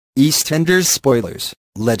EastEnders spoilers,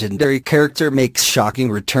 legendary character makes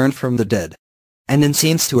shocking return from the dead. And in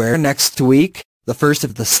scenes to air next week, the first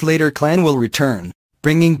of the Slater clan will return,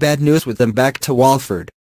 bringing bad news with them back to Walford.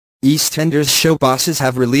 EastEnders show bosses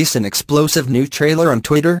have released an explosive new trailer on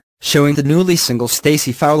Twitter, showing the newly single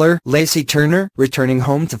Stacey Fowler, Lacey Turner, returning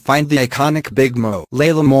home to find the iconic Big Mo,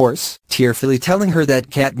 Layla Morse, tearfully telling her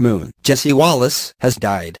that Cat Moon, Jesse Wallace, has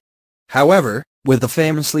died. However, with the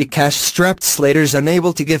famously cash-strapped Slaters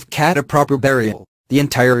unable to give Cat a proper burial, the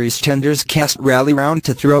entire EastEnders cast rally round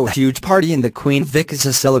to throw a huge party in the Queen Vic as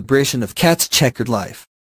a celebration of Cat's checkered life.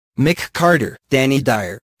 Mick Carter, Danny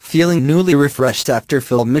Dyer, feeling newly refreshed after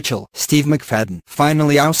Phil Mitchell, Steve McFadden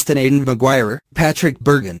finally ousted Aidan Maguire, Patrick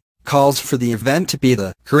Bergin, calls for the event to be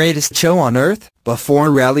the greatest show on earth, before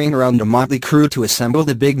rallying around a motley crew to assemble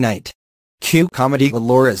the big night. Cue comedy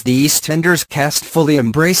galore as the EastEnders cast fully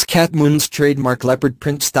embrace Cat Moon's trademark leopard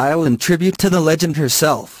print style in tribute to the legend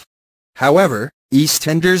herself. However,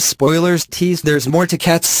 EastEnders spoilers tease there's more to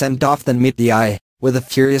Cat's send-off than meet the eye, with a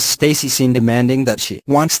furious Stacey seen demanding that she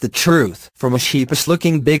wants the truth from a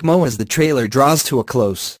sheepish-looking Big Mo as the trailer draws to a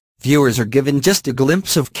close. Viewers are given just a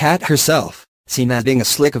glimpse of Cat herself, seen adding a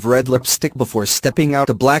slick of red lipstick before stepping out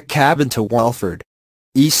a black cab into Walford.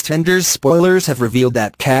 EastEnders spoilers have revealed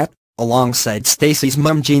that Cat, alongside Stacey's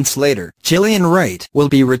mum Jean Slater, Gillian Wright, will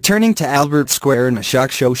be returning to Albert Square in a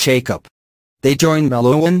shock show shake-up. They join Mel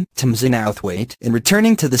Owen, Tamzin Outhwaite, in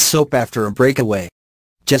returning to the soap after a breakaway.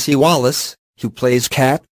 Jesse Wallace, who plays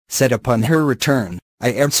Cat, said upon her return,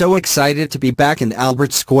 "I am so excited to be back in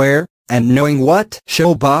Albert Square, and knowing what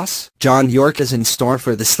show boss John York is in store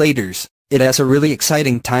for the Slaters, it is a really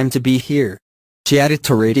exciting time to be here." She added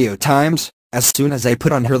to Radio Times, "As soon as I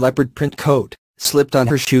put on her leopard print coat, slipped on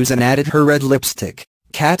her shoes and added her red lipstick,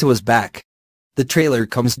 Cat was back." The trailer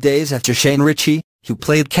comes days after Shane Ritchie, who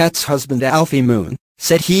played Cat's husband Alfie Moon,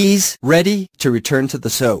 said he's ready to return to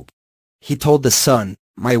the soap. He told The Sun,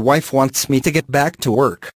 "My wife wants me to get back to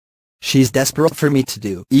work. She's desperate for me to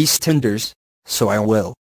do EastEnders, so I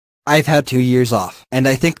will. I've had 2 years off, and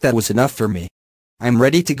I think that was enough for me. I'm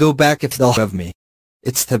ready to go back if they'll have me.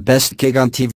 It's the best gig on TV."